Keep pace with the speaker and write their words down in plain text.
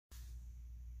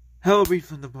Hello, Beat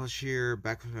from the Plush here,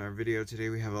 back with another video. Today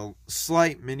we have a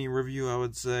slight mini review, I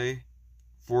would say,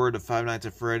 for the Five Nights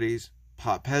at Freddy's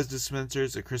Pop Pez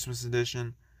Dispensers, a Christmas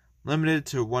edition, limited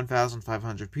to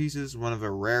 1,500 pieces, one of the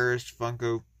rarest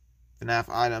Funko Fnaf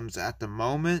items at the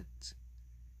moment.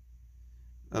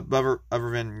 Other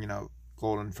than,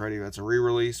 Golden Freddy, that's a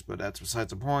re-release, but that's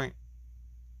besides the point.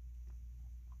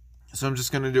 So I'm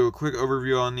just going to do a quick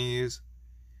overview on these.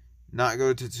 Not go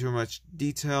into too much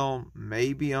detail,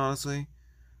 maybe, honestly.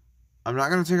 I'm not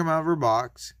going to take them out of their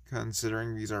box,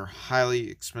 considering these are highly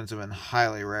expensive and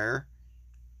highly rare.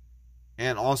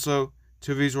 And also,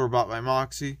 two of these were bought by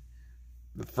Moxie.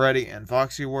 The Freddy and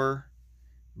Foxy were.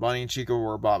 Bonnie and Chica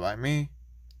were bought by me.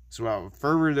 So without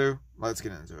further ado, let's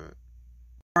get into it.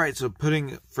 Alright, so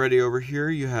putting Freddy over here,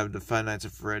 you have the Five Nights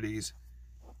at Freddy's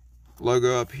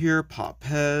logo up here. Pop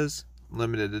Pez,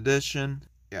 limited edition.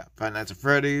 Yeah, Five Nights at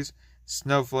Freddy's,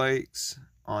 snowflakes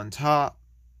on top.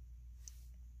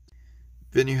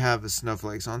 Then you have the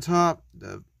snowflakes on top,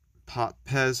 the Pop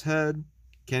Pez head,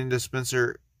 candy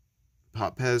dispenser,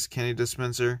 Pop Pez candy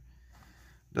dispenser,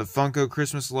 the Funko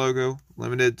Christmas logo,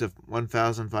 limited to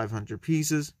 1,500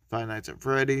 pieces, Five Nights at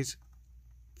Freddy's,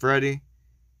 Freddy,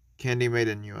 candy made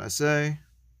in USA.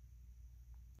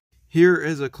 Here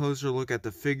is a closer look at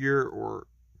the figure or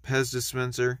Pez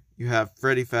dispenser. You have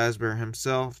Freddy Fazbear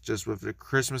himself, just with the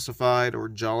Christmasified or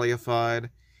Jollyified.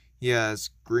 He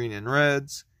has green and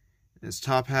reds. His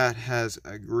top hat has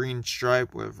a green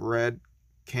stripe with red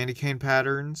candy cane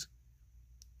patterns.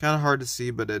 Kind of hard to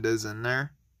see, but it is in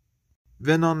there.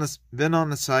 Then on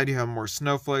the side you have more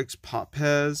snowflakes, Pop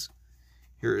Pez.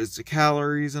 Here is the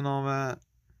calories and all that.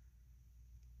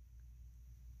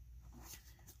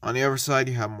 On the other side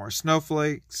you have more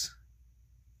snowflakes.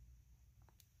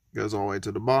 Goes all the way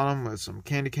to the bottom with some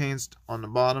candy canes on the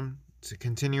bottom to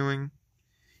continuing.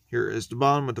 Here is the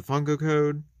bottom with the Funko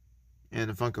code and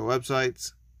the Funko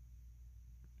websites.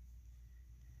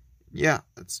 Yeah,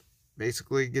 let's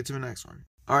basically get to the next one.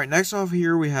 Alright, next off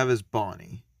here we have is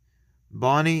Bonnie.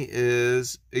 Bonnie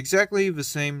is exactly the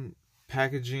same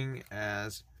packaging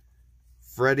as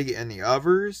Freddy and the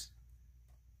others,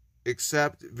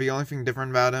 except the only thing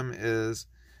different about him is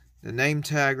the name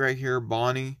tag right here,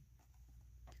 Bonnie.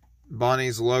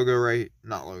 Bonnie's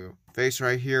face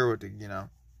right here with the,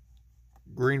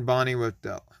 green Bonnie with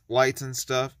the lights and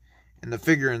stuff. And the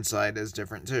figure inside is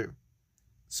different too.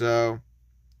 So,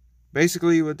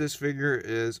 basically what this figure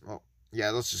is, well,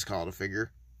 yeah, let's just call it a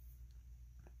figure.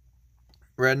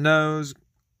 Red nose,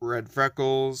 red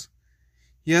freckles.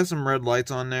 He has some red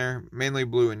lights on there, mainly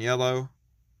blue and yellow.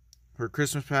 For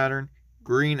Christmas pattern,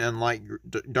 green and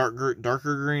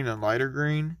darker green and lighter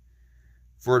green.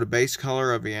 For the base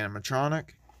color of the animatronic.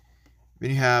 Then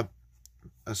you have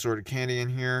a sort of candy in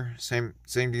here. Same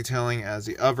detailing as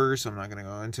the others, so I'm not going to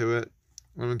go into it.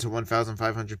 Limited to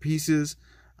 1,500 pieces.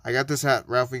 I got this at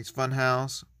Ralphie's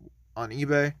Funhouse on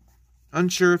eBay.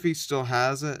 Unsure if he still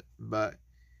has it,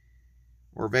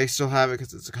 or they still have it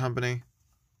because it's a company.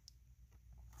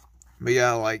 But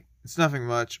yeah, it's nothing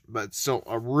much, but it's still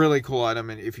a really cool item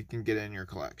and if you can get it in your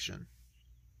collection.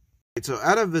 So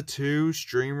out of the two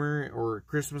streamer or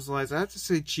Christmas lights, I have to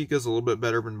say Chica's a little bit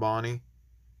better than Bonnie.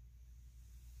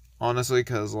 Honestly,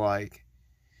 because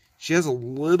she has a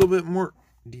little bit more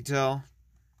detail.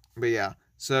 But yeah,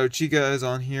 so Chica is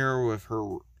on here with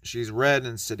she's red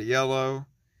instead of yellow.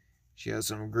 She has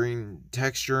some green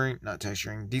detailing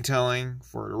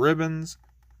for the ribbons.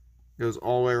 Goes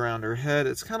all the way around her head.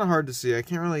 It's kind of hard to see. I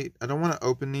don't want to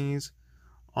open these,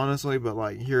 honestly,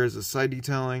 but here is the side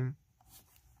detailing.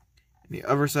 The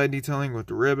other side detailing with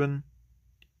the ribbon.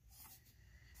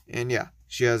 And yeah,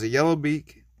 she has a yellow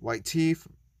beak, white teeth,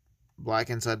 black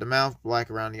inside the mouth, black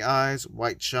around the eyes,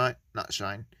 white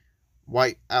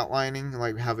white outlining,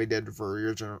 like how they did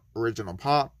for original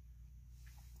Pop,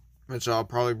 which I'll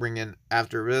probably bring in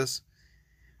after this.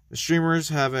 The streamers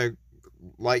have a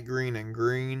light green and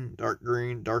green, darker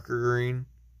green,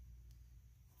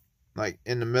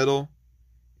 in the middle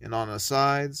and on the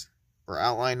sides, or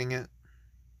outlining it.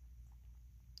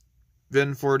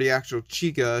 Then for the actual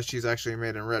Chica, she's actually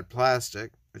made in red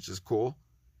plastic, which is cool.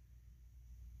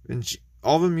 And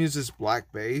all of them use this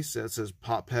black base that says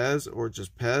Pop Pez or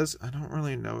just Pez. I don't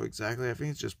really know exactly. I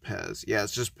think it's just Pez. Yeah,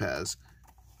 it's just Pez.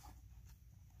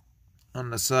 On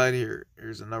the side here,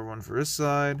 here's another one for this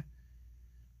side.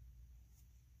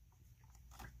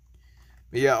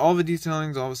 But yeah, all the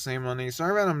detailing's all the same on these.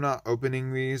 Sorry about I'm not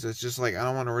opening these. It's just I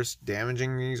don't want to risk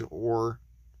damaging these or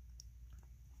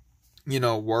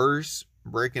worse,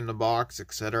 breaking the box,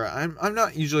 etc. I'm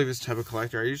not usually this type of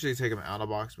collector. I usually take them out of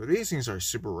box, but these things are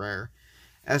super rare.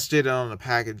 As stated on the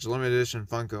package, limited edition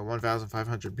Funko,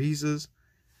 1,500 pieces.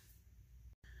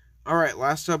 Alright,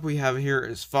 last up we have here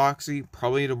is Foxy.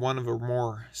 Probably one of the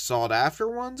more sought after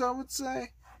ones, I would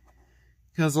say.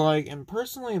 Because, like, and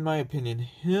personally, in my opinion,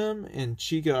 him and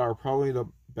Chica are probably the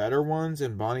better ones,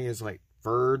 and Bonnie is, like,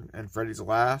 third, and Freddy's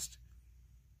last.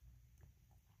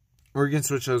 Or you can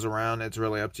switch those around, it's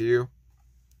really up to you.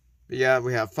 But yeah,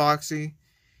 we have Foxy.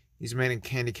 He's made in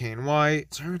candy cane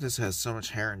white. Sorry, this has so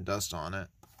much hair and dust on it.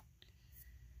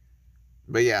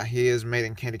 But yeah, he is made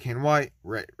in candy cane white,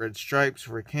 red stripes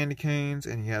for candy canes,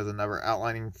 and he has another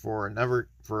outlining for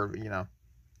you know,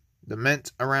 the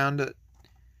mint around it.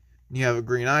 You have a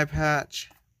green eye patch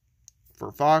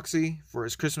for Foxy for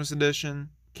his Christmas edition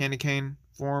candy cane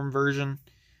form version.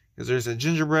 Because there's a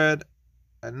gingerbread,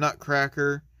 a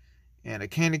nutcracker, and a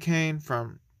candy cane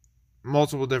from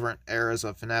multiple different eras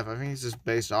of Fnaf. I think it's just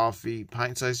based off the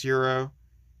pint-sized hero.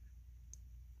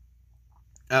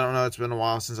 I don't know, it's been a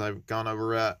while since I've gone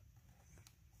over that.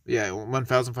 But yeah,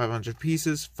 1,500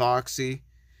 pieces, Foxy.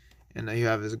 And then you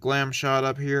have his glam shot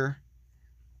up here.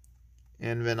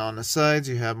 And then on the sides,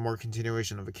 you have more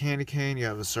continuation of a candy cane. You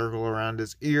have a circle around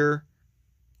his ear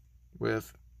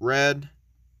with red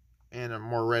and a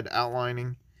more red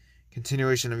outlining.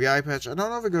 Continuation of the eye patch. I don't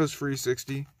know if it goes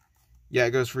 360. Yeah,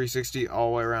 it goes 360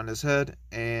 all the way around his head.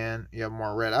 And you have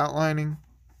more red outlining.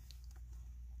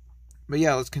 But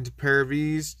yeah, let's compare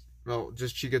these. Well,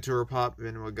 just Chica to her pop,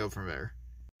 and we'll go from there.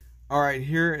 Alright,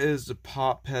 here is the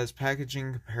Pop Pez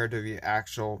packaging compared to the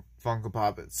actual Funko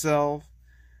Pop itself.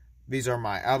 These are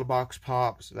my out-of-box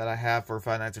pops that I have for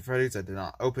Five Nights at Freddy's. I did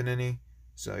not open any.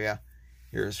 So yeah,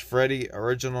 here's Freddy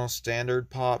Original Standard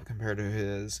Pop compared to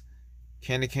his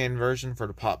candy cane version for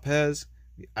the Pop Pez.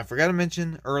 I forgot to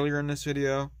mention earlier in this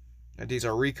video that these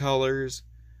are recolors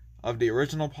of the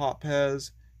original Pop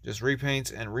Pez. Just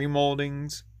repaints and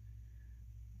remoldings.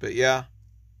 But yeah,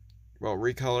 well,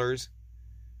 recolors.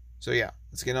 So yeah,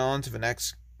 let's get on to the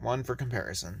next one for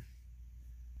comparison.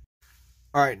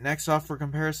 Alright, next off for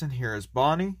comparison, here is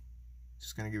Bonnie.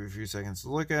 Just going to give you a few seconds to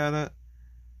look at it.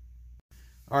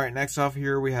 Alright, next off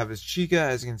here we have his Chica.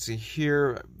 As you can see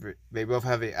here, they both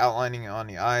have the outlining on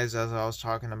the eyes as I was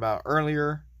talking about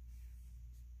earlier.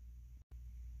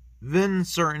 Then,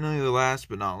 certainly the last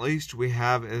but not least, we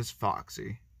have is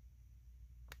Foxy.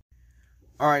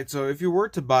 Alright, so if you were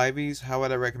to buy these, how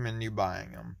would I recommend you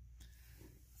buying them?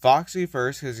 Foxy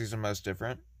first, because he's the most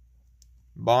different.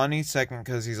 Bonnie second,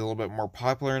 because he's a little bit more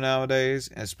popular nowadays,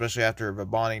 especially after the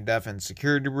Bonnie death and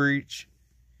security breach,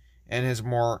 and his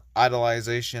more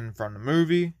idolization from the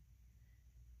movie,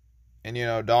 and you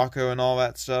know, Daco and all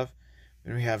that stuff.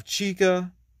 Then we have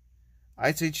Chica.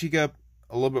 I'd say Chica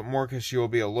a little bit more because she will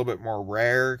be a little bit more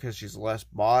rare because she's less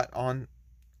bought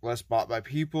by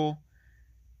people,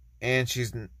 and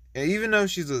she's, even though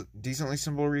she's a decently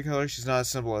simple recolor, she's not as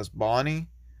simple as Bonnie,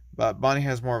 but Bonnie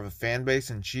has more of a fan base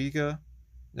than Chica.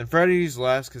 Then Freddy's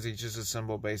less because he's just a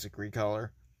simple basic recolor.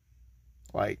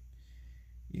 Like,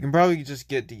 you can probably just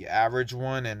get the average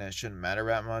one and it shouldn't matter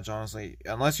that much, honestly.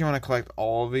 Unless you want to collect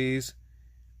all of these,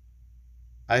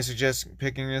 I suggest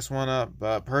picking this one up.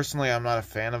 But personally, I'm not a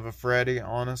fan of a Freddy,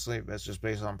 honestly. That's just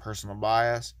based on personal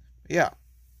bias. But yeah.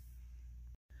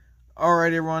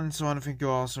 Alright everyone, so I want to thank you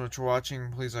all so much for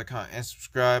watching. Please like, comment, and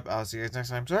subscribe. I'll see you guys next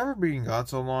time. Sorry for being gone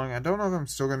so long. I don't know if I'm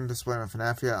still going to display my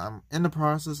Fnaf yet. I'm in the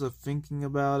process of thinking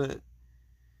about it.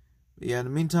 But yeah, in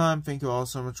the meantime, thank you all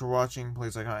so much for watching.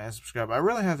 Please like, comment, and subscribe. I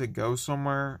really have to go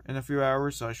somewhere in a few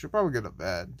hours, so I should probably go to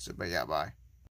bed. So, but yeah, bye.